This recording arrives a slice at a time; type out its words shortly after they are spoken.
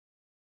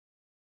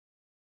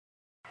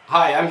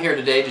Hi, I'm here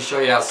today to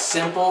show you how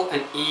simple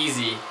and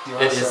easy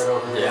it is.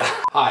 Yeah.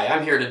 Hi,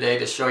 I'm here today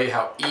to show you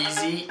how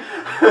easy.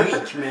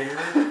 Wait, man.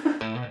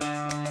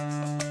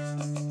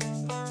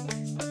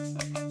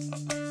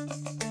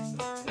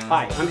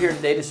 Hi, I'm here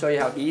today to show you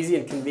how easy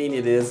and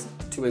convenient it is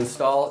to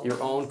install your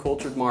own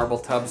cultured marble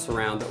tub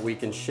surround that we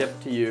can ship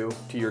to you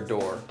to your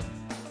door.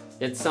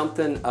 It's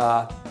something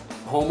a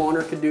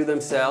homeowner can do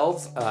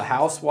themselves, a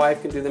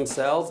housewife can do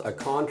themselves, a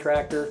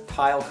contractor,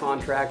 tile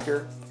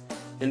contractor.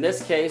 In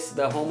this case,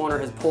 the homeowner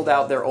has pulled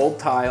out their old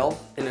tile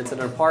and it's an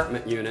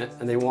apartment unit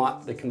and they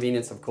want the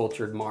convenience of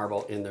cultured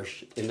marble in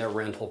their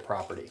rental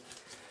property.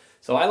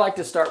 So I like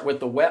to start with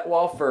the wet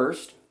wall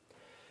first.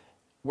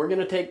 We're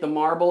going to take the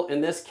marble, in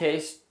this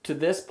case, to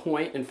this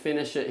point and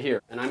finish it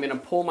here. And I'm going to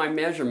pull my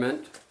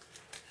measurement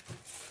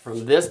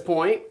from this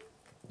point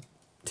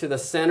to the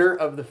center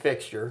of the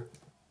fixture,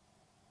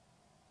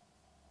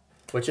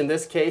 which in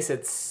this case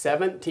it's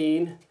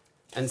 17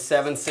 and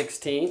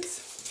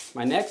 7/16.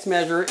 My next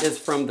measure is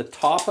from the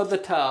top of the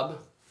tub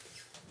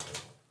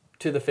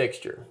to the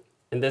fixture.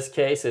 In this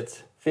case,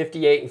 it's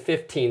 58 and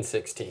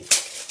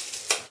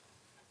 15/16.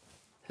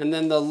 And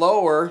then the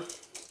lower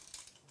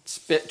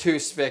two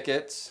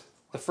spigots,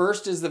 the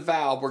first is the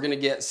valve. We're going to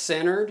get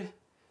centered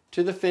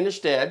to the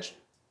finished edge,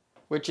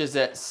 which is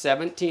at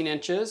 17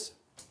 inches.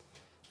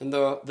 And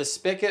the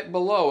spigot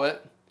below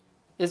it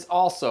is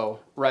also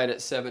right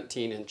at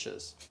 17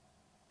 inches.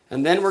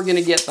 And then we're going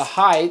to get the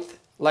height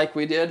like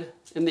we did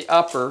in the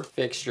upper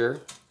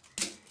fixture,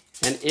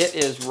 and it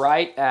is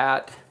right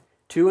at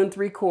 2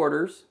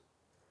 3/4,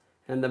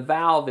 and the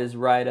valve is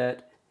right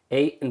at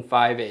 8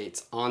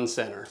 5/8 on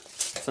center.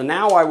 So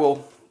now I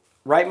will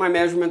write my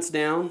measurements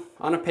down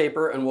on a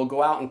paper and we'll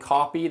go out and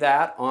copy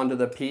that onto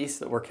the piece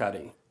that we're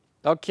cutting.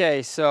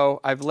 Okay, so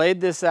I've laid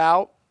this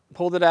out,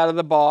 pulled it out of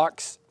the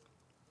box,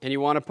 and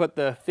you want to put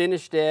the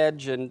finished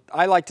edge, and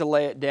I like to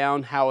lay it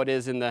down how it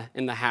is in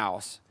the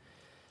house.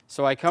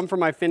 So I come from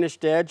my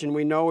finished edge, and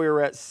we know we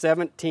were at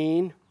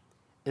 17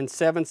 and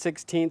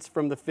 7/16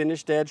 from the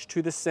finished edge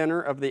to the center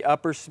of the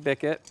upper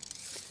spigot.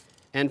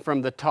 And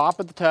from the top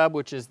of the tub,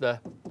 which is the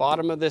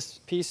bottom of this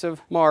piece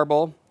of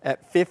marble,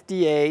 at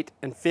 58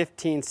 and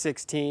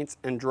 15/16,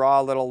 and draw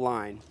a little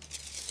line.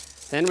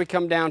 Then we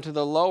come down to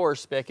the lower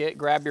spigot,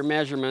 grab your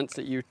measurements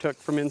that you took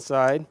from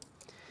inside.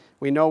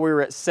 We know we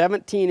were at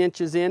 17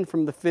 inches in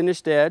from the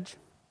finished edge,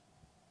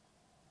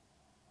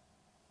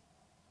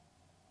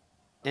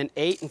 and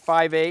 8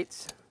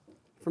 5/8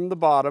 from the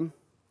bottom.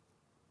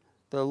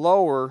 The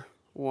lower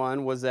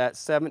one was at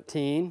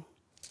 17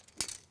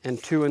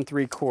 and 2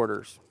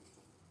 3/4,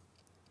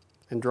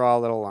 and draw a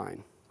little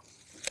line.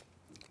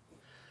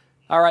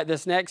 All right,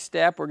 this next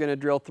step, we're going to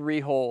drill 3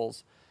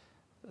 holes.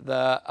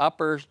 The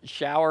upper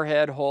shower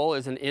head hole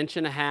is 1.5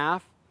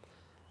 inches.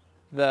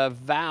 The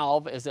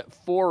valve is at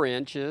 4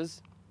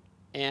 inches.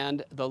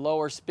 And the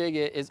lower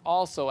spigot is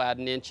also at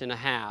 1.5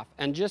 inches,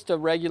 and just a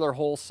regular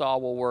hole saw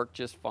will work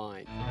just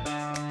fine.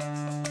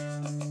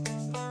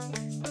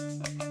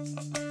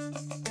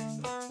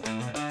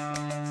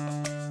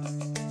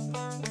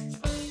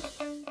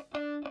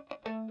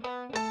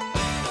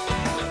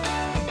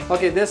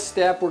 Okay, this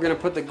step we're going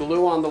to put the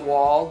glue on the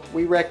wall.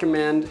 We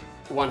recommend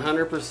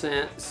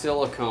 100%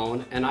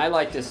 silicone, and I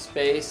like to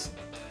space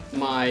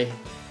my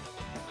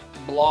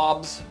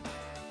blobs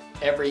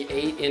every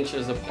 8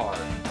 inches apart.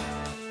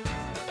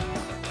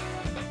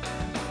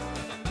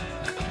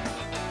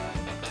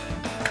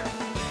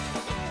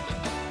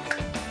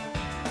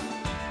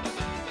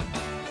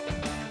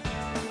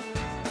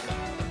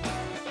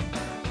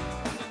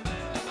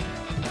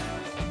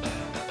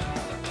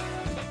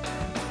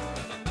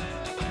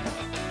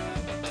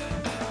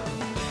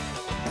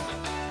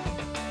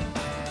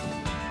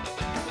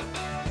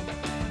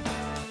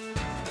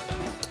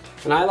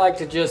 And I like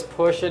to just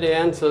push it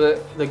in so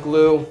that the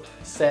glue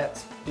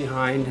sets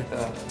behind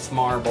the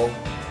marble.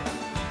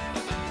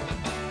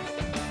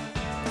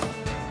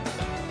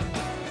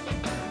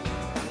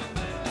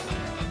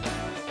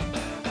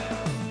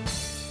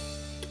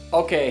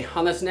 Okay,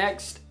 on this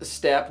next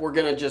step, we're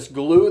going to just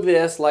glue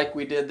this like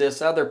we did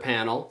this other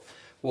panel.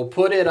 We'll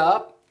put it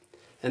up,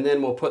 and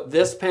then we'll put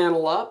this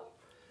panel up,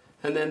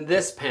 and then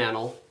this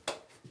panel,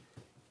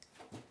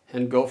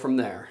 and go from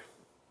there.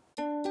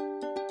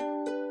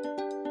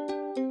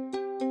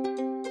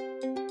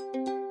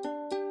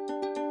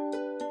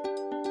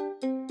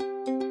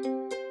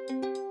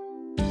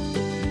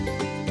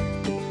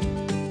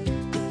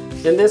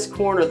 In this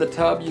corner, the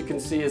tub you can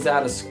see is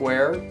at a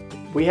square.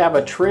 We have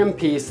a trim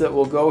piece that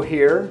will go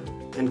here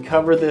and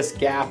cover this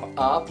gap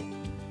up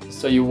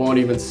so you won't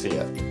even see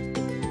it.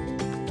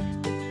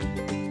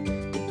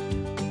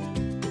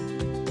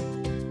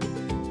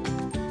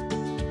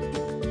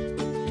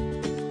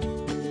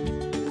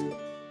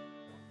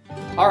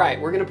 All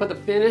right, we're gonna put the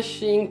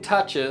finishing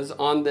touches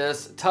on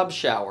this tub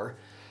shower.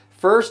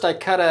 First, I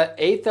cut an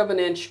 1/8 of an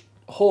inch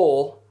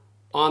hole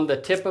on the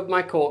tip of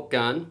my Colt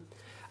gun.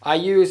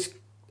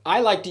 I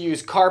like to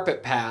use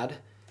carpet pad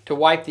to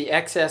wipe the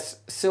excess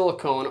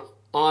silicone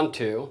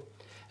onto,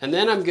 and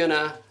then I'm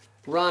gonna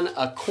run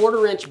a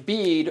 1/4 inch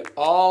bead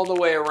all the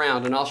way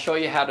around, and I'll show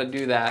you how to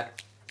do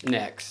that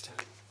next.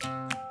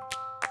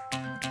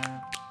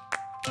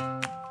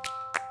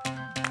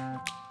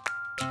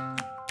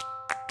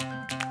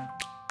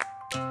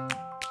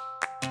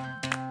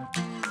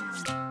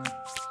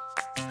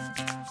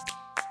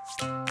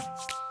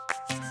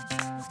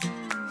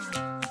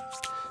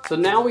 So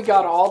now we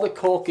got all the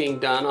caulking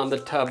done on the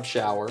tub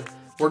shower.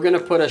 We're gonna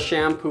put a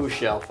shampoo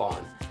shelf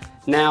on.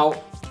 Now,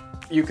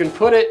 you can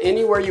put it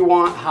anywhere you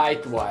want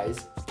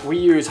height-wise. We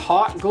use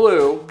hot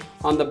glue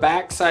on the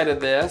back side of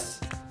this,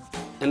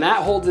 and that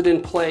holds it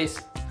in place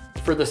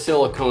for the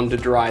silicone to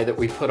dry that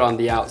we put on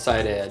the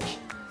outside edge.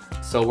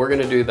 So we're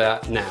gonna do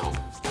that now.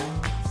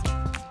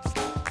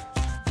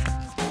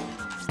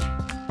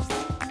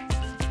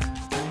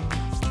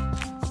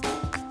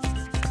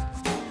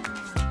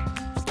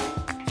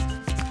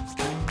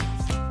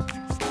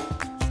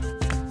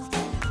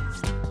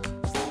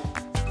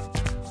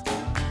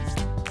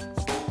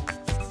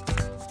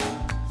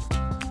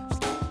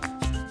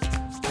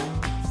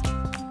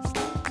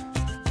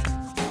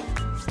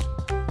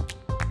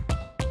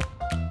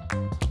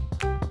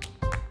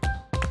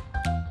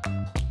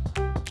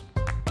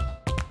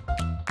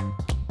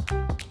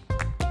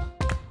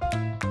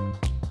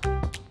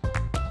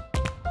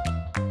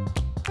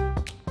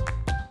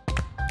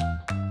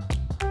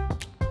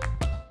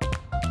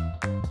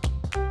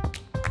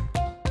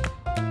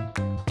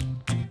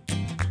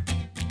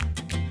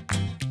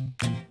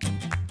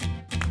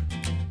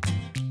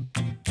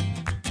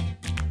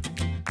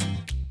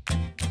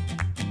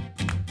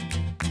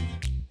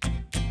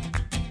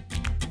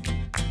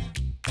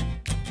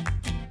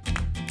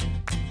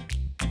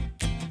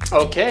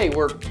 Okay,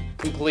 we're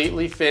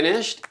completely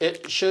finished.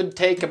 It should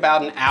take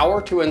about an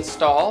hour to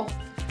install.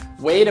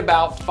 Wait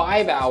about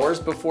 5 hours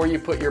before you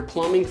put your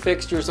plumbing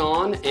fixtures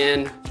on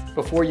and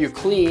before you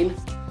clean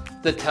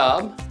the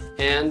tub.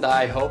 And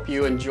I hope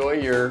you enjoy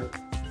your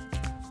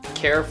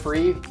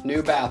carefree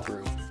new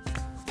bathroom.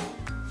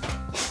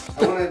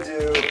 I want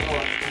to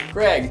do...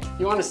 Greg,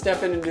 you want to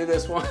step in and do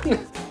this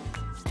one?